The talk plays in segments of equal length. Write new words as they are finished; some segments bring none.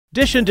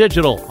Dish and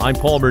Digital, I'm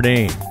Paul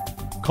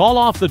Murnane. Call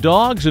off the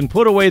dogs and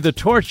put away the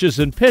torches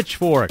and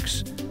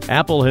pitchforks.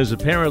 Apple has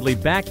apparently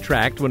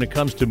backtracked when it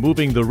comes to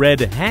moving the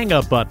red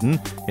hang-up button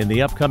in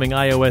the upcoming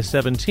iOS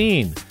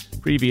 17.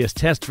 Previous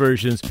test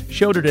versions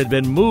showed it had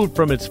been moved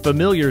from its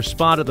familiar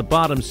spot at the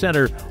bottom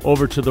center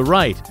over to the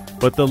right.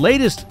 But the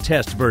latest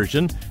test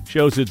version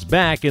shows it's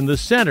back in the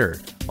center,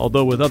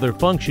 although with other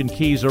function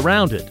keys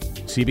around it.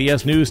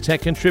 CBS News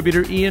tech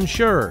contributor Ian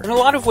Scherr. In a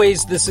lot of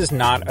ways, this is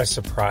not a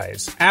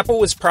surprise. Apple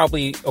was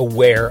probably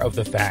aware of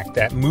the fact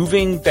that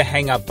moving the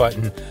hang-up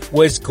button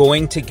was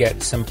going to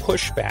get some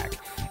pushback.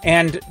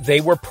 And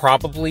they were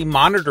probably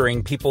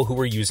monitoring people who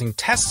were using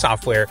test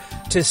software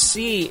to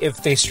see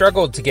if they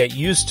struggled to get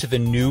used to the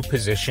new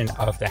position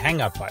of the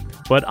hang-up button.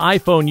 But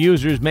iPhone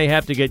users may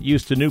have to get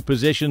used to new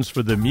positions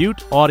for the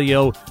mute,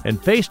 audio,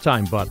 and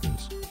FaceTime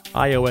buttons.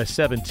 iOS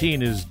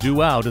 17 is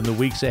due out in the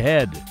weeks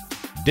ahead.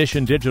 Dish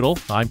and Digital,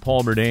 I'm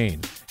Paul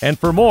Murnane. And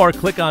for more,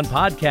 click on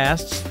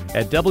podcasts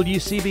at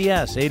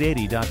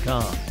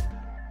WCBS880.com.